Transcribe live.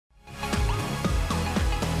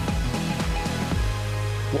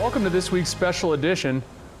Welcome to this week's special edition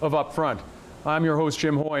of Up Front. I'm your host,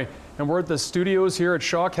 Jim Hoey, and we're at the studios here at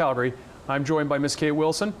Shaw, Calgary. I'm joined by Miss Kate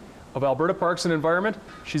Wilson of Alberta Parks and Environment.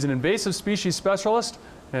 She's an invasive species specialist.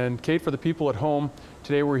 And Kate, for the people at home,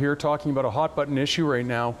 today we're here talking about a hot button issue right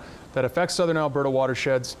now that affects southern Alberta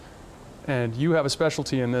watersheds. And you have a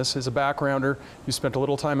specialty in this as a backgrounder. You spent a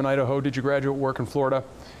little time in Idaho, did your graduate work in Florida,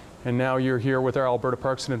 and now you're here with our Alberta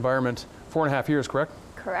Parks and Environment. 4.5 years, correct?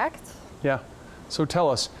 Correct. Yeah. So tell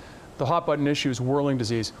us, the hot button issue is whirling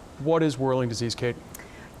disease. What is whirling disease, Kate?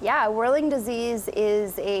 Yeah, whirling disease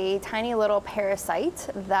is a tiny little parasite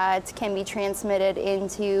that can be transmitted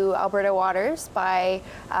into Alberta waters by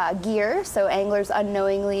gear. So anglers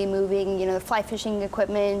unknowingly moving, the fly fishing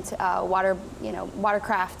equipment,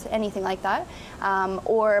 watercraft, anything like that,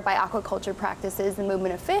 or by aquaculture practices, the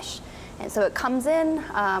movement of fish. And so it comes in,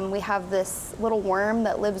 we have this little worm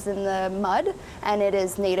that lives in the mud, and it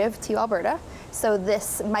is native to Alberta. So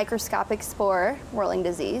this microscopic spore, whirling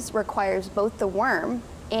disease, requires both the worm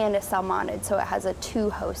and a salmonid, so it has a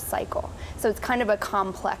two-host cycle. So it's kind of a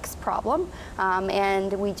complex problem,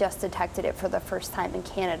 and we just detected it for the first time in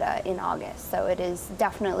Canada in August. So it is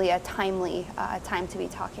definitely a timely time to be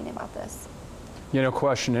talking about this. Yeah, no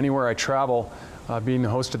question. Anywhere I travel, being the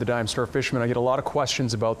host of the Dimestore Fishermen, I get a lot of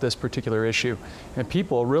questions about this particular issue. And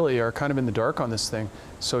people really are kind of in the dark on this thing.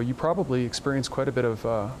 So you probably experience quite a bit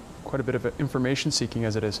of information seeking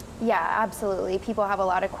as it is. Yeah, absolutely. People have a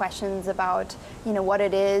lot of questions about, what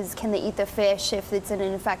it is. Can they eat the fish if it's in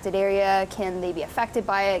an infected area? Can they be affected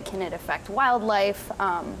by it? Can it affect wildlife?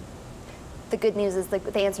 The good news is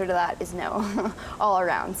the answer to that is no, all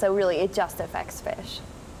around. So really, it just affects fish.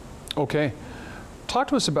 Okay. Talk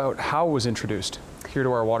to us about how it was introduced here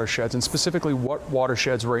to our watersheds, and specifically what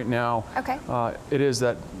watersheds right now it is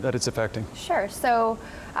that it's affecting. Sure. So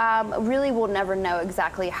really we'll never know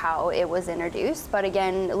exactly how it was introduced, but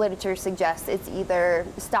again, literature suggests it's either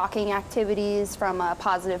stocking activities from a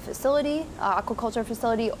positive facility, aquaculture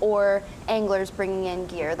facility, or anglers bringing in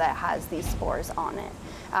gear that has these spores on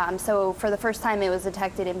it. So for the first time it was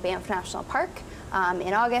detected in Banff National Park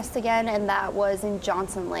in August again, and that was in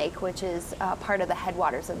Johnson Lake, which is part of the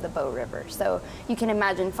headwaters of the Bow River. So you can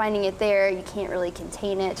imagine finding it there, you can't really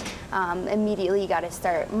contain it. Immediately you got to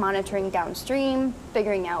start monitoring downstream,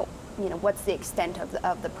 figuring out what's the extent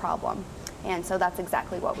of the problem. And so that's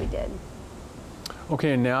exactly what we did.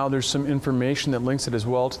 Okay, and now there's some information that links it as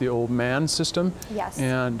well to the Old Man system. Yes.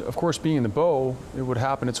 And of course, being in the Bow, it would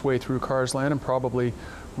happen its way through Carsland and probably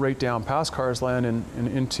right down past Carsland and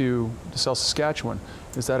into the South Saskatchewan.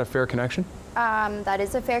 Is that a fair connection? That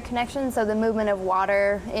is a fair connection. So the movement of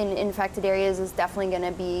water in infected areas is definitely going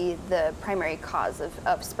to be the primary cause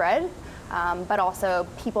of spread, but also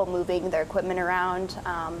people moving their equipment around,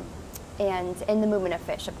 and the movement of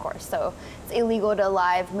fish, of course. So it's illegal to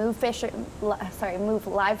move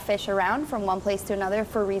live fish around from one place to another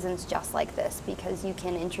for reasons just like this, because you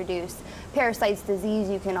can introduce parasites, disease.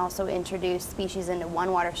 You can also introduce species into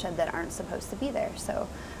one watershed that aren't supposed to be there. So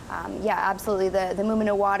yeah, absolutely, the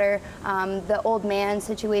movement of water. The Old Man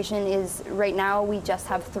situation is, right now, we just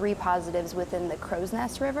have 3 positives within the Crow's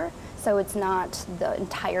Nest River. So it's not the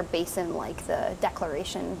entire basin like the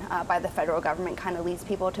declaration by the federal government kind of leads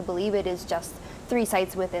people to believe. It is just 3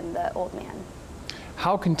 sites within the Old Man.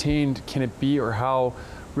 How contained can it be, or how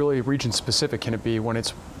really region specific can it be when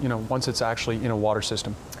it's, once it's actually in a water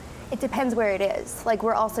system? It depends where it is. Like,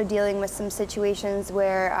 we're also dealing with some situations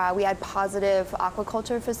where we had positive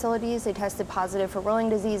aquaculture facilities. They tested positive for whirling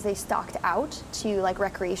disease. They stocked out to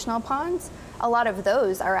recreational ponds. A lot of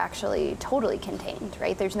those are actually totally contained,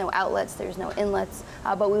 right? There's no outlets, there's no inlets.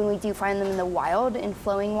 But when we do find them in the wild, in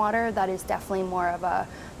flowing water, that is definitely more of a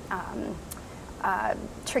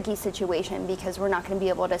tricky situation, because we're not going to be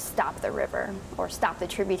able to stop the river or stop the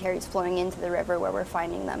tributaries flowing into the river where we're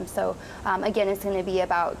finding them. So again, it's going to be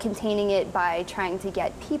about containing it by trying to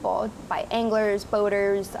get people, by anglers,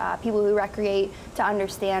 boaters, people who recreate, to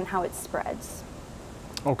understand how it spreads.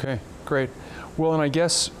 Okay, great. Well, and I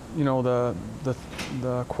guess the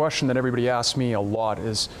question that everybody asks me a lot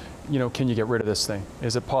is, can you get rid of this thing?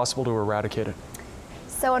 Is it possible to eradicate it?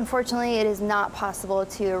 So unfortunately, it is not possible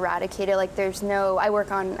to eradicate it. I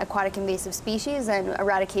work on aquatic invasive species, and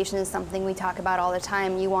eradication is something we talk about all the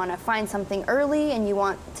time. You want to find something early, and you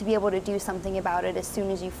want to be able to do something about it as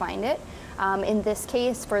soon as you find it. In this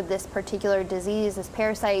case, for this particular disease, this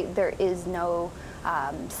parasite, there is no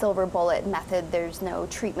silver bullet method. There's no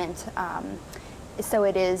treatment. So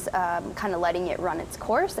it is kind of letting it run its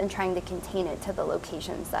course and trying to contain it to the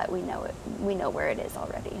locations that we know where it is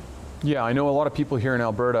already. Yeah, I know a lot of people here in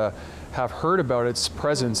Alberta have heard about its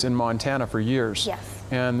presence in Montana for years. Yes.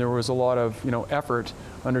 And there was a lot of effort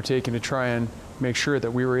undertaken to try and make sure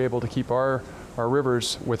that we were able to keep our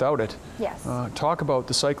rivers without it. Yes. Talk about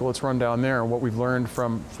the cycle that's run down there and what we've learned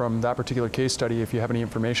from that particular case study, if you have any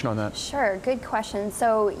information on that. Sure, good question.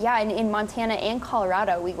 So yeah, in Montana and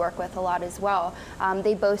Colorado we work with a lot as well.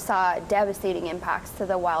 They both saw devastating impacts to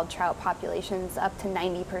the wild trout populations, up to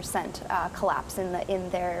 90% collapse in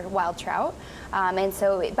their wild trout. And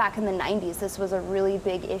so back in the 90s, this was a really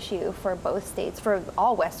big issue for both states, for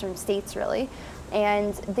all Western states really.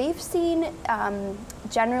 And they've seen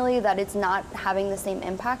generally that it's not having the same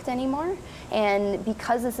impact anymore. And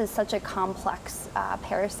because this is such a complex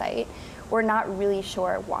parasite, we're not really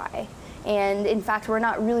sure why. And in fact, we're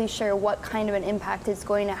not really sure what kind of an impact it's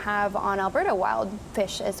going to have on Alberta wild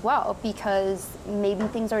fish as well, because maybe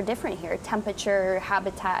things are different here. Temperature,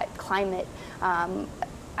 habitat, climate.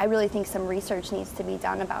 I really think some research needs to be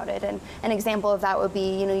done about it. And an example of that would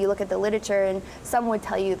be, you look at the literature and some would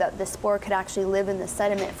tell you that the spore could actually live in the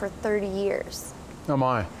sediment for 30 years. Oh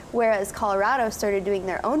my. Whereas Colorado started doing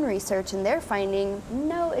their own research and they're finding,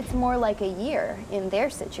 no, it's more like a year in their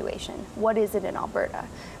situation. What is it in Alberta?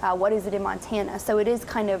 What is it in Montana? So it is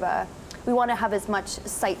kind of we want to have as much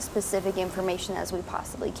site-specific information as we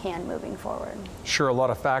possibly can moving forward. Sure, a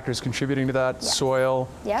lot of factors contributing to that. Yes. Soil,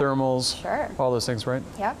 Yep. thermals, Sure. all those things, right?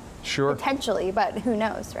 Yep. Sure. Potentially, but who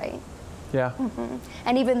knows, right? Yeah. Mm-hmm.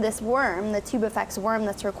 And even this worm, the tubifex worm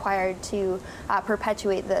that's required to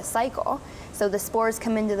perpetuate the cycle. So the spores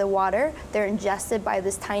come into the water, they're ingested by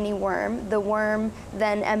this tiny worm. The worm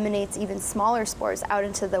then emanates even smaller spores out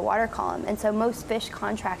into the water column. And so most fish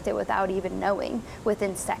contract it without even knowing,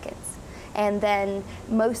 within seconds. And then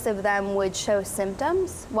most of them would show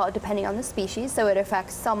symptoms, well, depending on the species. So it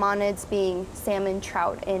affects salmonids, being salmon,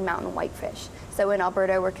 trout, and mountain whitefish. So in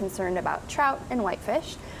Alberta, we're concerned about trout and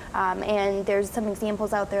whitefish. And there's some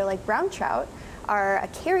examples out there like brown trout are a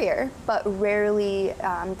carrier, but rarely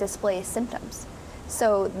display symptoms.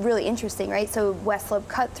 So really interesting, right? So west slope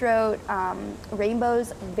cutthroat,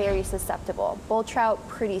 rainbows, very susceptible. Bull trout,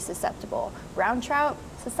 pretty susceptible. Brown trout,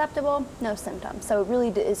 susceptible, no symptoms. So it really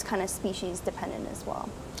is kind of species dependent as well.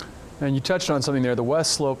 And you touched on something there, the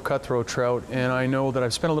west slope cutthroat trout, and I know that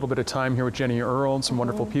I've spent a little bit of time here with Jenny Earl and some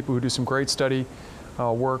wonderful people who do some great study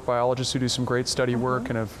work, biologists who do some great study work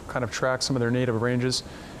and have kind of tracked some of their native ranges,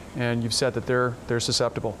 and you've said that they're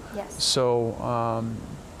susceptible. Yes. So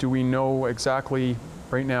do we know exactly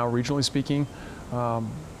right now, regionally speaking,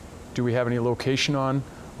 do we have any location on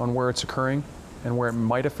where it's occurring and where it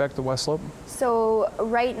might affect the west slope? So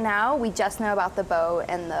right now, we just know about the Bow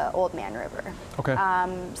and the Old Man River. Okay.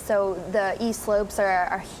 So the east slopes are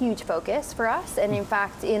a huge focus for us. And in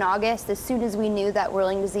fact, in August, as soon as we knew that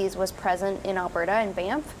whirling disease was present in Alberta and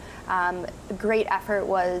Banff, great effort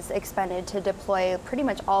was expended to deploy pretty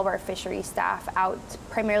much all of our fishery staff out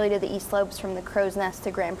primarily to the east slopes from the Crow's Nest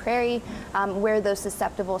to Grand Prairie, where those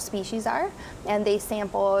susceptible species are. And they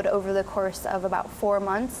sampled over the course of about 4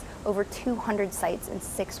 months over 200 sites in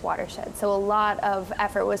 6 watersheds. So a lot of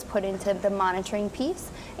effort was put into the monitoring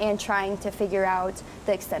piece and trying to figure out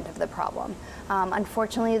the extent of the problem.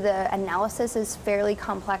 Unfortunately, the analysis is fairly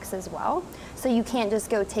complex as well. So you can't just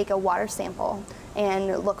go take a water sample and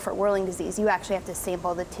look for whirling disease. You actually have to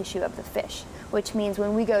sample the tissue of the fish, which means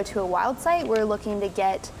when we go to a wild site, we're looking to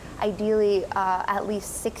get ideally at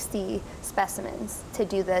least 60 specimens to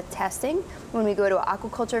do the testing. When we go to an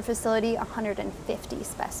aquaculture facility, 150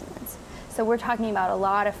 specimens. So we're talking about a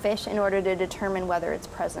lot of fish in order to determine whether it's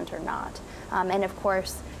present or not. And of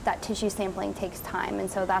course, that tissue sampling takes time, and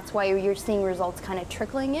so that's why you're seeing results kind of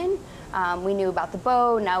trickling in. We knew about the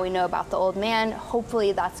Bow, now we know about the Old Man.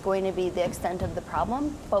 Hopefully that's going to be the extent of the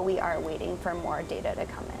problem, but we are waiting for more data to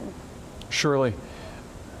come in. Surely.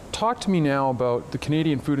 Talk to me now about the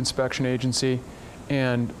Canadian Food Inspection Agency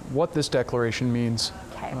and what this declaration means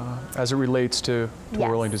as it relates to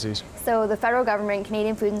whirling disease. So the federal government,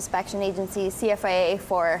 Canadian Food Inspection Agency, CFIA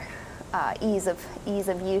for ease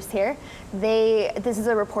of use here, this is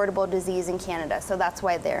a reportable disease in Canada, so that's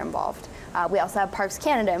why they're involved. We also have Parks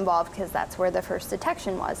Canada involved because that's where the first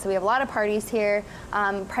detection was. So we have a lot of parties here.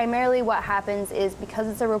 Primarily what happens is because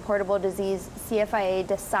it's a reportable disease, CFIA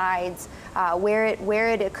decides where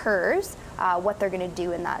it occurs, what they're going to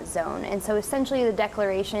do in that zone. And so essentially the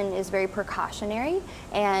declaration is very precautionary,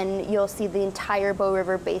 and you'll see the entire Bow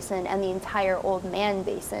River Basin and the entire Old Man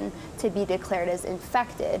Basin to be declared as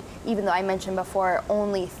infected, even though I mentioned before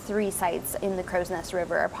only 3 sites in the Crow's Nest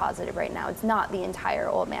River are positive right now. It's not the entire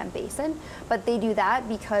Old Man Basin, but they do that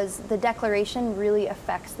because the declaration really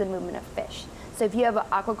affects the movement of fish. So if you have an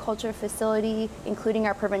aquaculture facility, including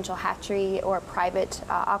our provincial hatchery or private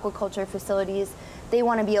aquaculture facilities, they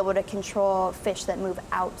want to be able to control fish that move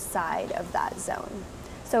outside of that zone.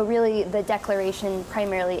 So really, the declaration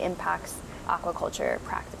primarily impacts aquaculture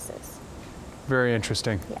practices. Very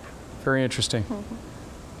interesting. Yeah. Very interesting.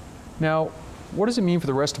 Now, what does it mean for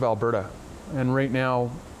the rest of Alberta? And right now,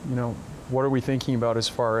 what are we thinking about as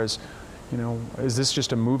far as, is this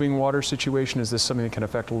just a moving water situation? Is this something that can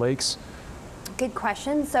affect lakes? Good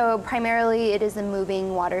question. So primarily it is a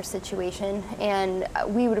moving water situation, and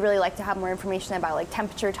we would really like to have more information about like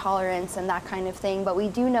temperature tolerance and that kind of thing. But we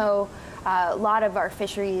do know a lot of our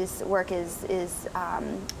fisheries work is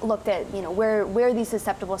looked at, where these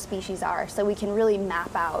susceptible species are, so we can really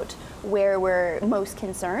map out where we're most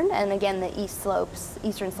concerned. And again, the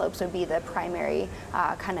eastern slopes would be the primary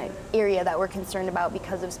kind of area that we're concerned about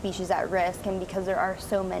because of species at risk and because there are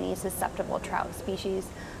so many susceptible trout species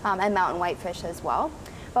and mountain whitefish as well.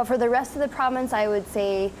 But for the rest of the province, I would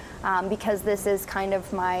say, because this is kind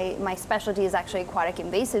of my specialty is actually aquatic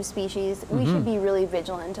invasive species, we should be really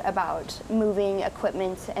vigilant about moving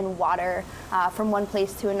equipment and water from one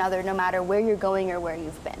place to another, no matter where you're going or where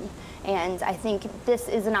you've been. And I think this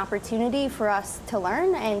is an opportunity for us to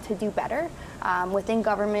learn and to do better within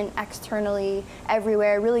government, externally,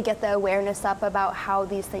 everywhere, really get the awareness up about how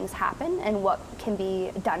these things happen and what can be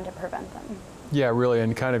done to prevent them. Yeah, really,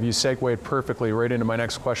 and kind of you segued perfectly right into my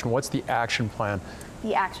next question. What's the action plan?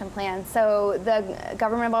 The action plan. So the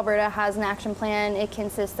government of Alberta has an action plan. It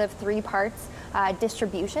consists of 3 parts.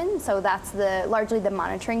 Distribution, so that's largely the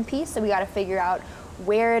monitoring piece. So we got to figure out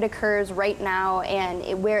where it occurs right now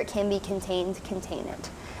and where it can be contained, contain it.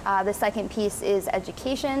 The second piece is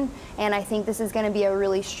education, and I think this is going to be a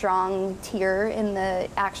really strong tier in the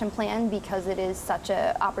action plan because it is such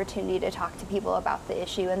an opportunity to talk to people about the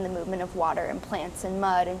issue and the movement of water and plants and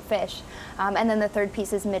mud and fish. And then the third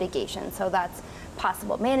piece is mitigation, so that's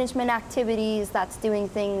possible management activities, that's doing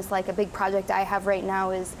things like a big project I have right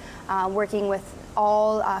now is working with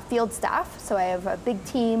all field staff. So I have a big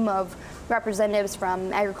team of representatives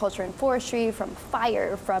from agriculture and forestry, from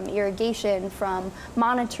fire, from irrigation, from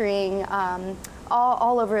monitoring,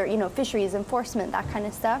 all over, fisheries, enforcement, that kind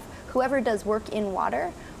of stuff. Whoever does work in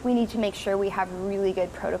water, we need to make sure we have really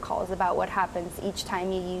good protocols about what happens each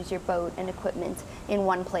time you use your boat and equipment in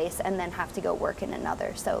one place and then have to go work in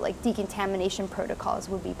another. So like decontamination protocols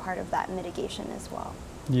would be part of that mitigation as well.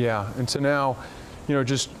 Yeah, and so now,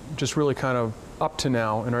 just really kind of up to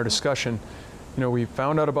now in our discussion, we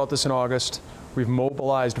found out about this in August. We've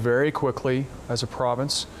mobilized very quickly as a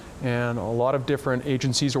province, and a lot of different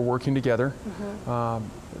agencies are working together.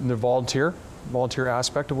 In the volunteer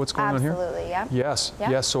aspect of what's going on here? Absolutely, yeah. Yes, yeah.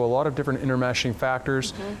 Yes, so a lot of different intermeshing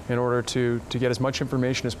factors in order to get as much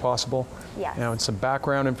information as possible. Yes. And some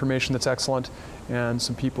background information that's excellent, and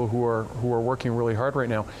some people who are working really hard right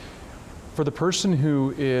now. For the person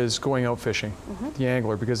who is going out fishing, the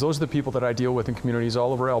angler, because those are the people that I deal with in communities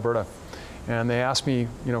all over Alberta, and they ask me,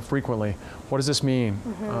 frequently, what does this mean?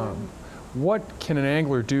 What can an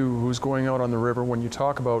angler do who's going out on the river when you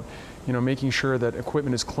talk about, making sure that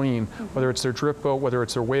equipment is clean, whether it's their drift boat, whether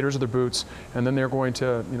it's their waders or their boots, and then they're going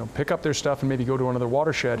to, pick up their stuff and maybe go to another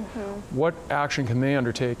watershed. What action can they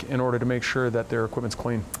undertake in order to make sure that their equipment's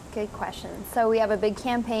clean? Good question. So we have a big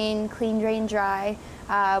campaign, Clean, Drain, Dry.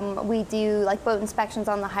 We do like boat inspections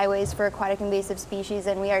on the highways for aquatic invasive species,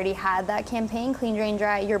 and we already had that campaign, Clean, Drain,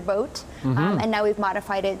 Dry, your boat. And now we've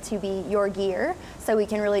modified it to be your gear, so we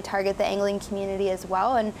can really target the angling community as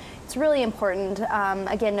well. And it's really important,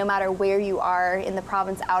 again, no matter where you are in the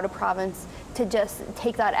province, out of province, to just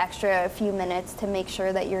take that extra few minutes to make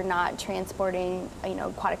sure that you're not transporting,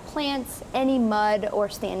 aquatic plants, any mud or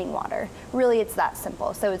standing water. Really, it's that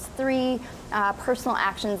simple. So it's 3 personal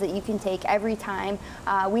actions that you can take every time.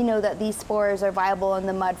 We know that these spores are viable in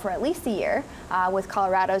the mud for at least a year with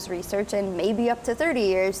Colorado's research, and maybe up to 30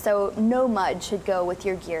 years. So no mud should go with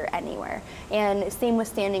your gear anywhere. And same with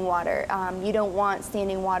standing water. You don't want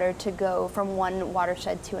standing water to go from one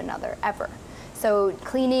watershed to another ever. So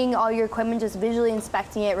cleaning all your equipment, just visually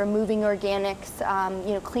inspecting it, removing organics,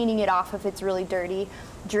 cleaning it off if it's really dirty,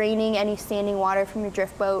 draining any standing water from your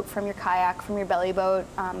drift boat, from your kayak, from your belly boat.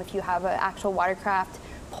 If you have an actual watercraft,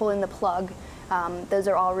 pulling the plug. Those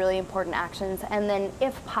are all really important actions. And then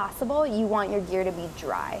if possible, you want your gear to be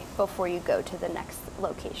dry before you go to the next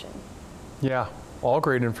location. Yeah. All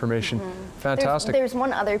great information. Fantastic. There's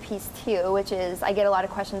one other piece too, which is I get a lot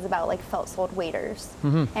of questions about like felt-soled waders.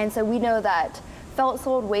 And so we know that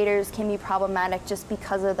felt-soled waders can be problematic just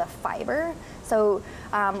because of the fiber. So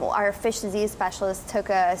our fish disease specialist took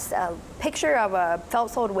a picture of a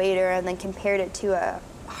felt-soled wader and then compared it to a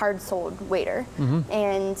hard-soled wader,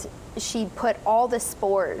 and she put all the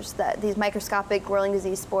spores, these microscopic whirling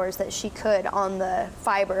disease spores that she could on the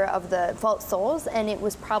fiber of the vault soles, and it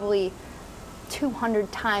was probably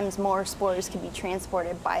 200 times more spores could be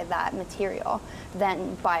transported by that material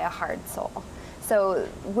than by a hard sole. So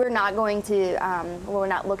we're not going to, we're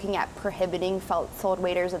not looking at prohibiting felt-soled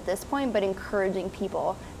waders at this point, but encouraging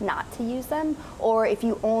people not to use them. Or if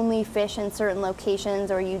you only fish in certain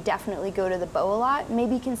locations, or you definitely go to the bow a lot,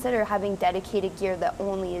 maybe consider having dedicated gear that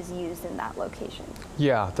only is used in that location.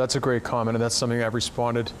 Yeah, that's a great comment, and that's something I've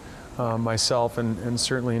responded myself, and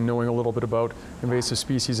certainly knowing a little bit about invasive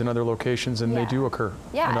species in other locations, and they do occur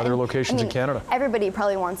in other locations in Canada. Everybody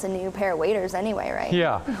probably wants a new pair of waders anyway, right?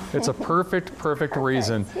 Yeah, it's a perfect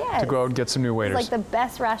reason to go out and get some new waders. It's like the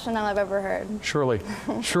best rationale I've ever heard. Surely,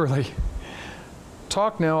 surely.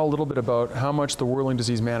 Talk now a little bit about how much the Whirling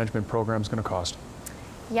Disease Management Program is going to cost.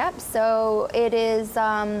 Yep, so it is,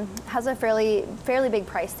 has a fairly big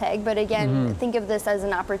price tag, but again, think of this as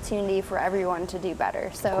an opportunity for everyone to do better.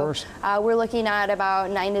 So we're looking at about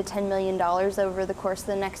 $9 to $10 million over the course of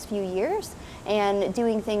the next few years, and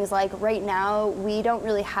doing things like right now, we don't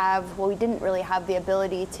really have, well, we didn't really have the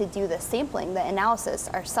ability to do the sampling, the analysis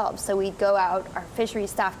ourselves. So we'd go out, our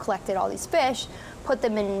fisheries staff collected all these fish, put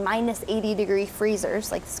them in minus 80-degree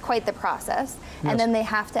freezers, like it's quite the process, and then they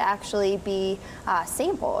have to actually be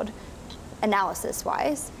sampled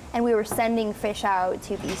analysis-wise. And we were sending fish out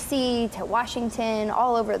to BC, to Washington,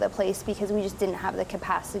 all over the place, because we just didn't have the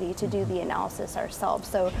capacity to do the analysis ourselves.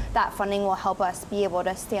 So that funding will help us be able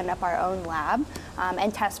to stand up our own lab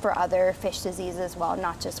and test for other fish diseases as well,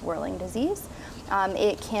 not just whirling disease.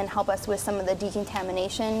 It can help us with some of the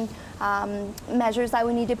decontamination measures that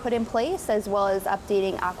we need to put in place, as well as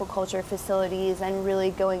updating aquaculture facilities and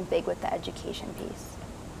really going big with the education piece.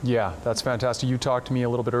 Yeah, that's fantastic. You talked to me a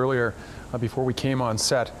little bit earlier before we came on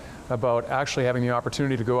set about actually having the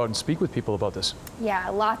opportunity to go out and speak with people about this. Yeah,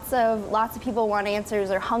 lots of people want answers,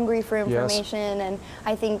 are hungry for information, and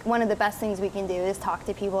I think one of the best things we can do is talk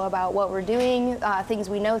to people about what we're doing, things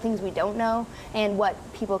we know, things we don't know, and what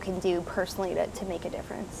people can do personally to make a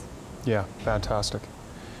difference. Yeah, fantastic.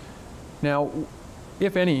 Now,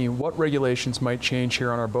 if any, what regulations might change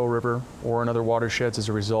here on our Bow River or in other watersheds as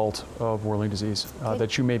a result of whirling disease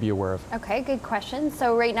that you may be aware of? Okay, good question.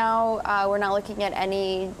 So right now, we're not looking at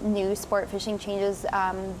any new sport fishing changes.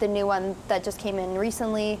 The new one that just came in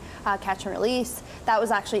recently, catch and release, that was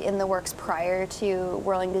actually in the works prior to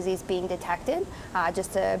whirling disease being detected,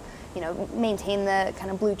 just to maintain the kind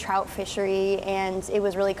of blue trout fishery, and it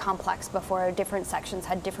was really complex before. Different sections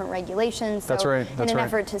had different regulations. So in an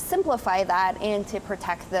effort to simplify that and to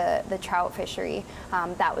protect the trout fishery,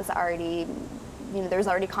 that was already, there was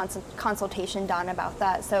already consultation done about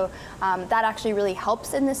that. So that actually really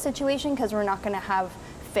helps in this situation, because we're not going to have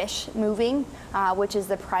fish moving, which is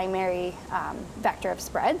the primary vector of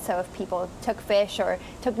spread. So if people took fish or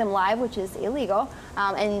took them live, which is illegal,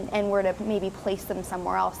 and were to maybe place them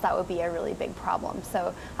somewhere else, that would be a really big problem.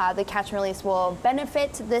 So the catch and release will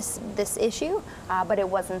benefit this issue, but it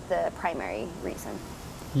wasn't the primary reason.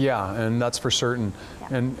 Yeah, and that's for certain.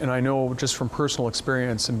 Yeah. And I know just from personal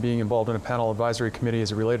experience and being involved in a panel advisory committee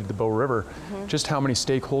as it related to Bow River, just how many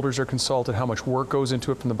stakeholders are consulted, how much work goes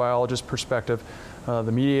into it from the biologist perspective,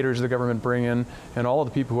 the mediators the government bring in, and all of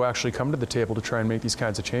the people who actually come to the table to try and make these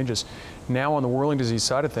kinds of changes. Now on the whirling disease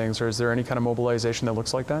side of things, is there any kind of mobilization that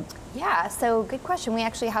looks like that? Yeah, so good question. We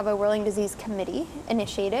actually have a whirling disease committee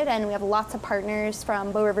initiated, and we have lots of partners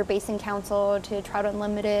from Bow River Basin Council to Trout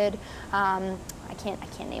Unlimited, I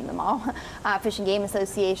can't name them all. Fish and Game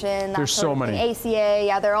Association. There's so many. ACA,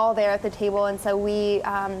 yeah, they're all there at the table, and so we've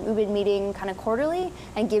been meeting kind of quarterly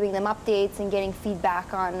and giving them updates and getting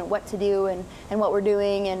feedback on what to do and what we're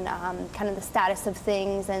doing and kind of the status of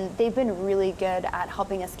things. And they've been really good at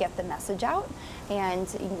helping us get the message out and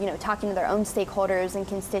talking to their own stakeholders and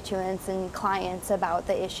constituents and clients about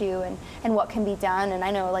the issue and what can be done. And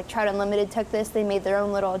I know like Trout Unlimited took this, they made their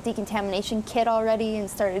own little decontamination kit already and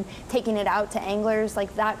started taking it out to anglers.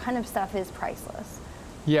 Like that kind of stuff is priceless.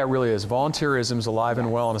 Yeah, it really is. Volunteerism is alive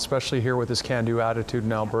and well, and especially here with this can-do attitude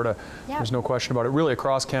in Alberta. There's no question about it. Really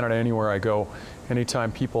across Canada, anywhere I go,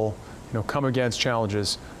 anytime people come against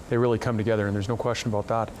challenges, they really come together, and there's no question about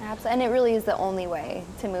that. Absolutely, and it really is the only way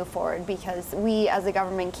to move forward, because we as a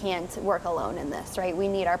government can't work alone in this, right? We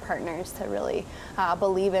need our partners to really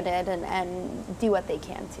believe in it and do what they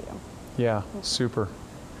can too. Yeah, super.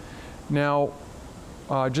 Now,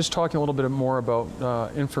 just talking a little bit more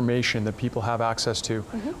about information that people have access to.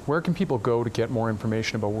 Where can people go to get more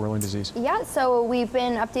information about whirling disease? Yeah, so we've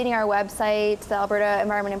been updating our website, the Alberta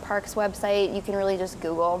Environment and Parks website. You can really just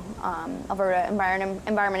Google Alberta Environment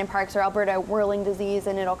and Parks or Alberta Whirling Disease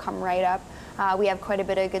and it'll come right up. We have quite a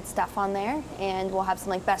bit of good stuff on there, and we'll have some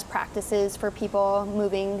like best practices for people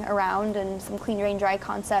moving around and some clean, drain, dry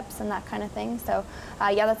concepts and that kind of thing. So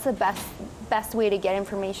yeah, that's the best way to get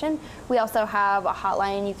information. We also have a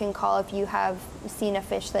hotline you can call if you have seen a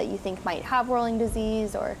fish that you think might have whirling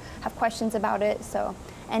disease or have questions about it. So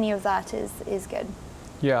any of that is good.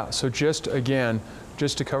 Yeah, so just again,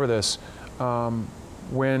 just to cover this,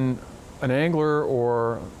 when an angler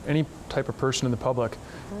or any type of person in the public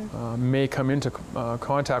may come into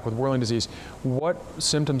contact with whirling disease, what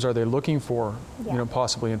symptoms are they looking for, you know,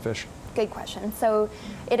 possibly in fish? Good question. So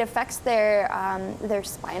it affects their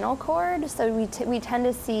spinal cord. So we tend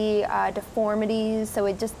to see deformities. So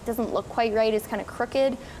it just doesn't look quite right. It's kind of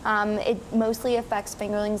crooked. It mostly affects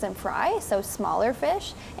fingerlings and fry, so smaller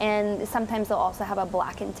fish. And sometimes they'll also have a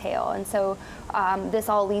blackened tail. And so this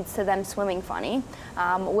all leads to them swimming funny,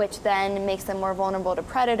 which then makes them more vulnerable to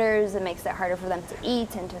predators. It makes it harder for them to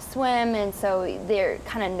eat and to swim. And so they're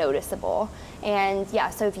kind of noticeable. And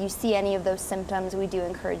yeah, so if you see any of those symptoms, we do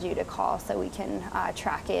encourage you to call so we can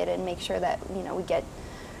track it and make sure that, you know, we get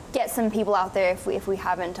some people out there if we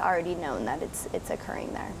haven't already known that it's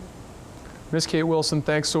occurring there. Ms. Kate Wilson,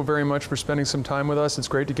 thanks so very much for spending some time with us. It's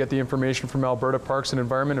great to get the information from Alberta Parks and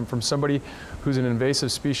Environment and from somebody who's an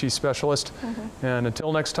invasive species specialist. And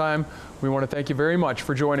until next time, we want to thank you very much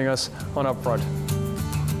for joining us on Upfront.